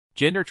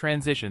Gender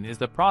transition is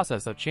the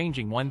process of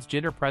changing one's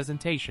gender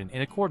presentation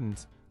in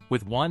accordance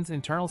with one's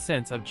internal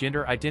sense of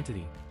gender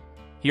identity.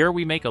 Here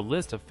we make a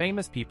list of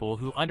famous people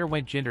who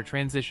underwent gender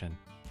transition.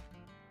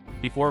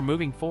 Before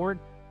moving forward,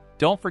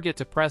 don't forget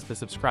to press the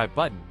subscribe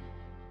button.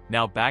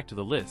 Now back to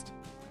the list.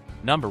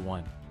 Number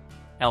 1.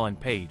 Elliot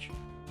Page.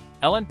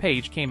 Elliot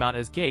Page came out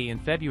as gay in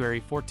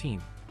February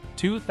 14,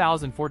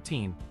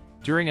 2014,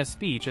 during a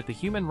speech at the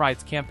Human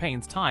Rights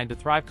Campaign's Time to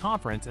Thrive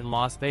conference in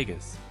Las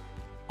Vegas.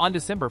 On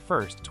December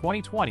 1,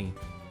 2020,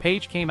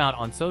 Page came out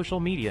on social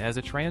media as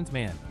a trans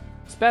man,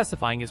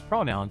 specifying his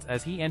pronouns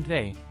as he and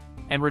they,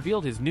 and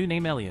revealed his new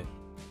name Elliot.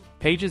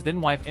 Page's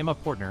then-wife Emma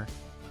Portner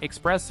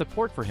expressed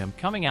support for him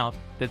coming out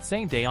that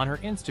same day on her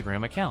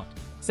Instagram account,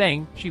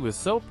 saying she was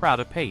so proud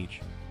of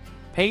Page.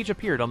 Page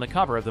appeared on the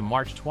cover of the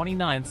March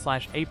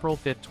 29/April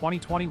 5,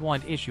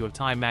 2021 issue of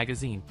Time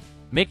magazine,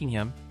 making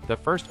him the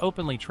first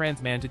openly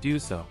trans man to do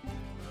so.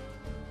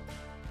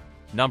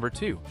 Number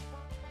 2.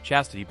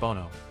 Chastity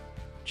Bono.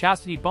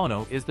 Chastity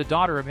Bono is the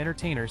daughter of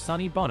entertainer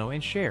Sonny Bono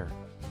and Cher,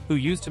 who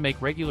used to make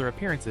regular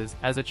appearances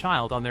as a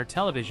child on their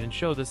television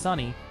show The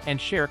Sonny and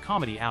Cher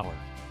Comedy Hour.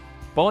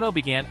 Bono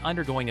began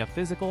undergoing a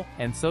physical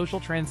and social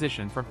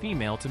transition from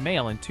female to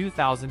male in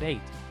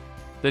 2008.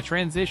 The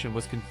transition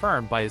was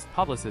confirmed by his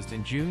publicist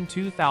in June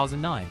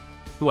 2009,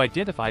 who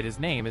identified his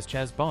name as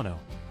Chaz Bono.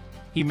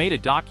 He made a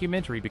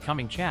documentary,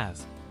 Becoming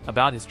Chaz,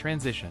 about his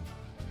transition.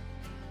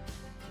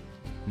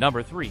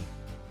 Number 3.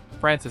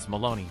 Francis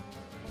Maloney.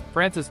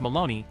 Francis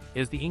Maloney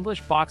is the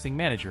English boxing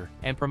manager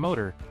and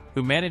promoter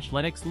who managed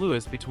Lennox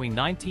Lewis between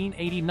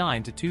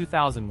 1989 to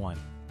 2001.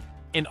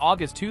 In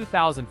August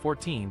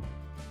 2014,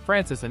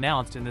 Francis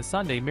announced in the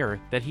Sunday Mirror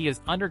that he is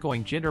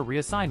undergoing gender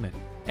reassignment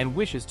and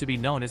wishes to be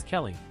known as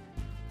Kellie.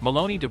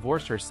 Maloney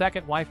divorced her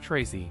second wife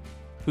Tracy,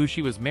 who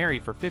she was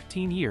married for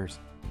 15 years,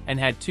 and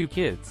had 2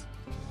 kids.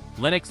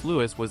 Lennox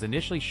Lewis was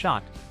initially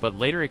shocked but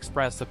later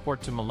expressed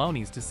support to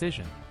Maloney's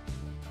decision.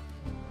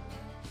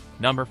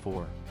 Number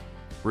 4.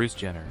 Bruce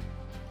Jenner.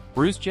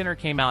 Bruce Jenner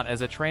came out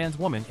as a trans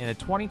woman in a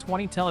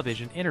 2020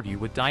 television interview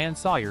with Diane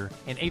Sawyer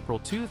in April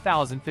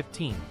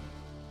 2015.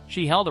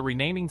 She held a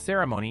renaming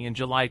ceremony in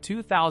July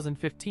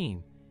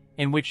 2015,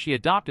 in which she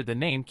adopted the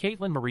name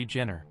Caitlyn Marie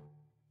Jenner.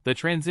 The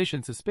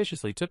transition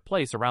suspiciously took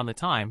place around the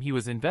time he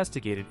was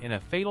investigated in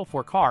a fatal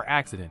 4-car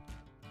accident.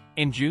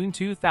 In June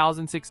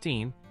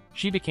 2016,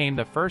 she became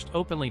the first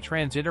openly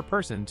transgender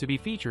person to be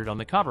featured on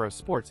the cover of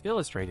Sports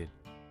Illustrated.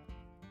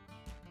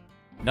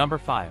 Number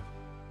 5.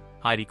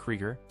 Heidi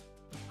Krieger.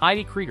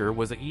 Heidi Krieger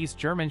was an East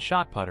German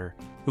shot putter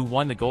who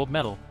won the gold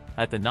medal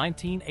at the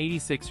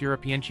 1986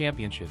 European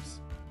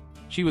Championships.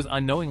 She was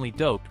unknowingly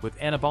doped with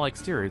anabolic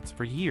steroids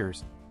for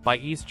years by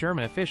East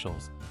German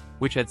officials,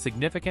 which had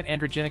significant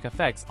androgenic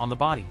effects on the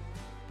body.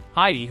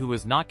 Heidi, who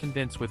was not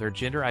convinced with her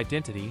gender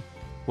identity,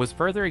 was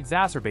further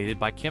exacerbated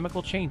by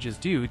chemical changes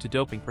due to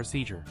doping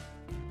procedure.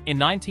 In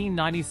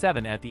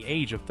 1997, at the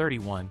age of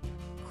 31,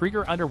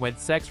 Krieger underwent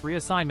sex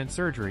reassignment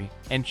surgery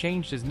and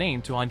changed his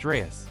name to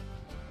Andreas.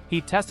 He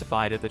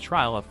testified at the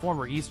trial of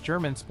former East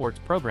German sports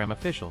program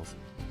officials,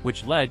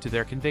 which led to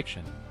their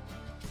conviction.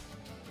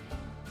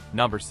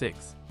 Number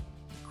 6.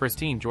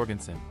 Christine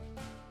Jorgensen.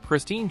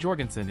 Christine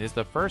Jorgensen is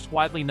the first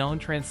widely known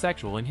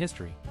transsexual in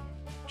history.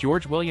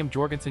 George William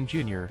Jorgensen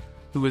Jr.,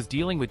 who was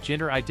dealing with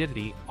gender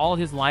identity all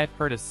his life,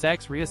 heard of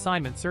sex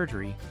reassignment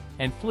surgery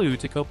and flew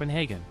to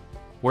Copenhagen,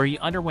 where he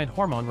underwent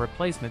hormone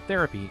replacement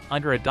therapy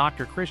under a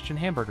Dr. Christian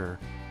Hamburger,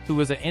 who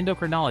was an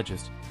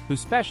endocrinologist who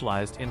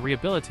specialized in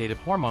rehabilitative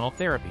hormonal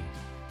therapy.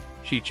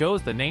 She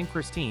chose the name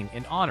Christine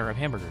in honor of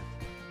Hamburger.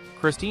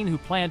 Christine, who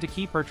planned to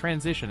keep her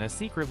transition a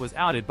secret, was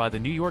outed by the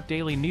New York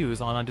Daily News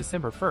on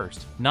December 1,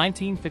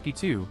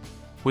 1952,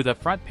 with a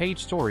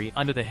front-page story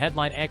under the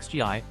headline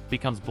 "XGI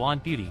becomes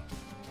blonde beauty,"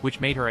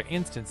 which made her an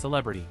instant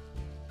celebrity.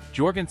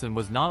 Jorgensen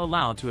was not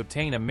allowed to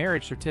obtain a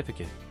marriage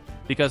certificate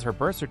because her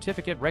birth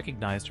certificate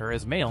recognized her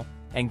as male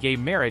and gay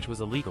marriage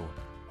was illegal.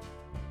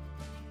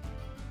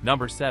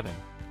 Number 7.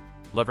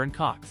 Laverne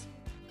Cox.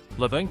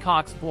 Laverne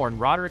Cox, born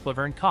Roderick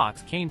Laverne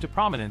Cox, came to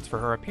prominence for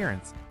her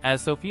appearance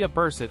as Sophia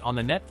Bursett on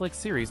the Netflix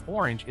series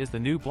Orange is the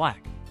New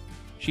Black.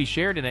 She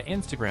shared in an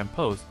Instagram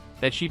post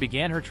that she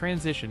began her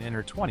transition in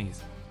her 20s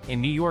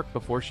in New York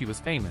before she was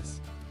famous.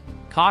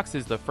 Cox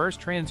is the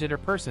first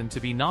transgender person to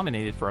be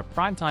nominated for a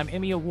Primetime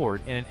Emmy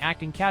Award in an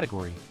acting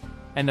category,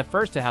 and the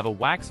first to have a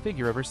wax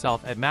figure of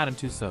herself at Madame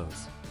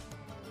Tussauds.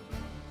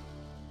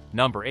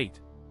 Number 8.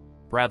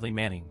 Bradley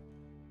Manning.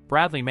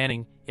 Bradley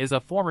Manning is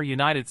a former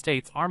United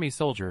States Army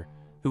soldier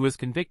who was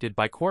convicted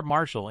by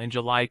court-martial in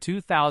July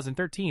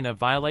 2013 of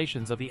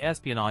violations of the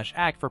Espionage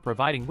Act for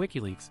providing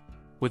WikiLeaks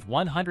with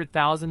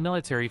 100,000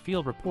 military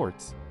field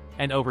reports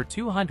and over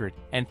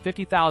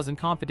 250,000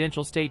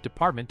 confidential State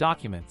Department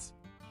documents.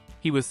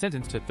 He was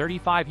sentenced to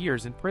 35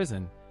 years in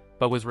prison,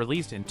 but was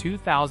released in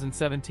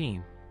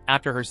 2017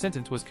 after her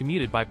sentence was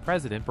commuted by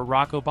President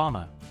Barack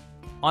Obama.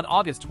 On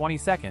August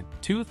 22,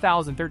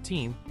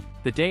 2013,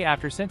 the day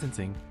after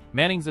sentencing,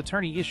 Manning's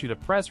attorney issued a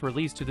press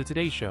release to the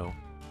Today Show,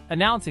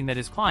 announcing that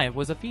his client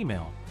was a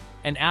female,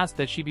 and asked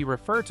that she be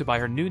referred to by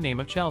her new name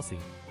of Chelsea.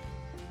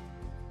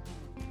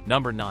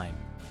 Number 9.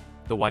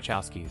 The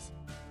Wachowskis.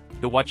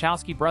 The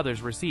Wachowski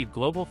brothers received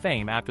global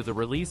fame after the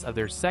release of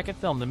their second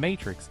film The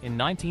Matrix in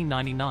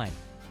 1999.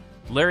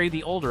 Larry,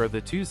 the older of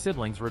the two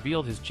siblings,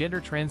 revealed his gender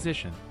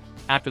transition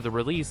after the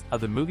release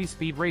of the movie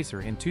Speed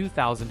Racer in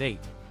 2008.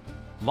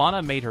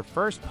 Lana made her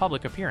first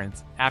public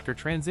appearance after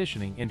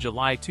transitioning in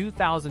July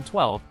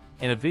 2012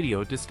 in a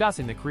video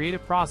discussing the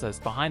creative process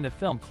behind the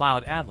film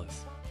Cloud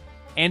Atlas.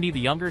 Andy, the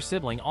younger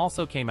sibling,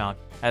 also came out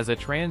as a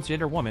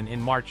transgender woman in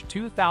March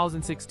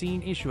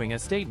 2016, issuing a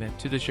statement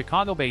to the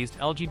Chicago-based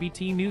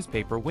LGBT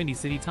newspaper Windy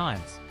City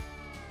Times.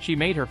 She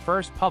made her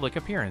first public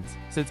appearance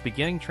since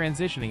beginning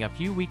transitioning a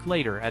few weeks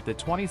later at the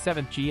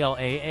 27th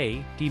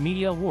GLAAD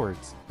Media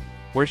Awards,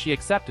 where she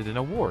accepted an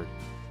award.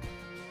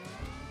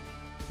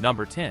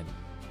 Number 10.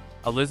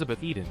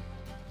 Elizabeth Eden.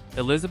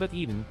 Elizabeth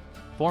Eden,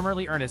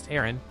 formerly Ernest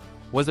Aron,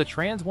 was a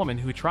trans woman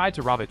who tried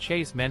to rob a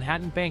Chase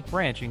Manhattan Bank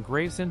branch in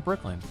Gravesend,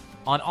 Brooklyn,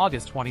 on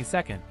August 22,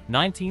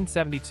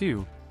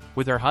 1972,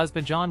 with her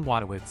husband John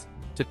Wadowitz,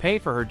 to pay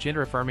for her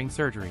gender-affirming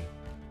surgery.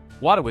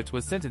 Wadowitz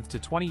was sentenced to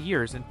 20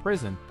 years in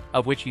prison,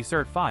 of which he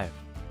served 5.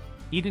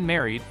 Eden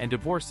married and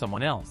divorced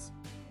someone else.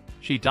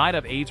 She died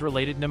of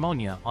AIDS-related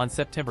pneumonia on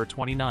September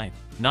 29,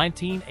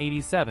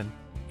 1987,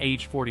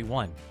 age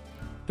 41.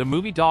 The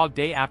movie Dog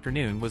Day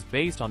Afternoon was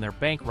based on their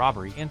bank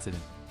robbery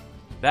incident.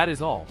 That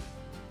is all.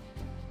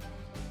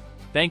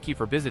 Thank you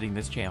for visiting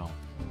this channel.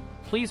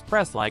 Please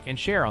press like and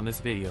share on this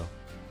video.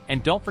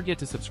 And don't forget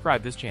to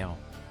subscribe this channel.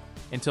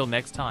 Until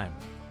next time.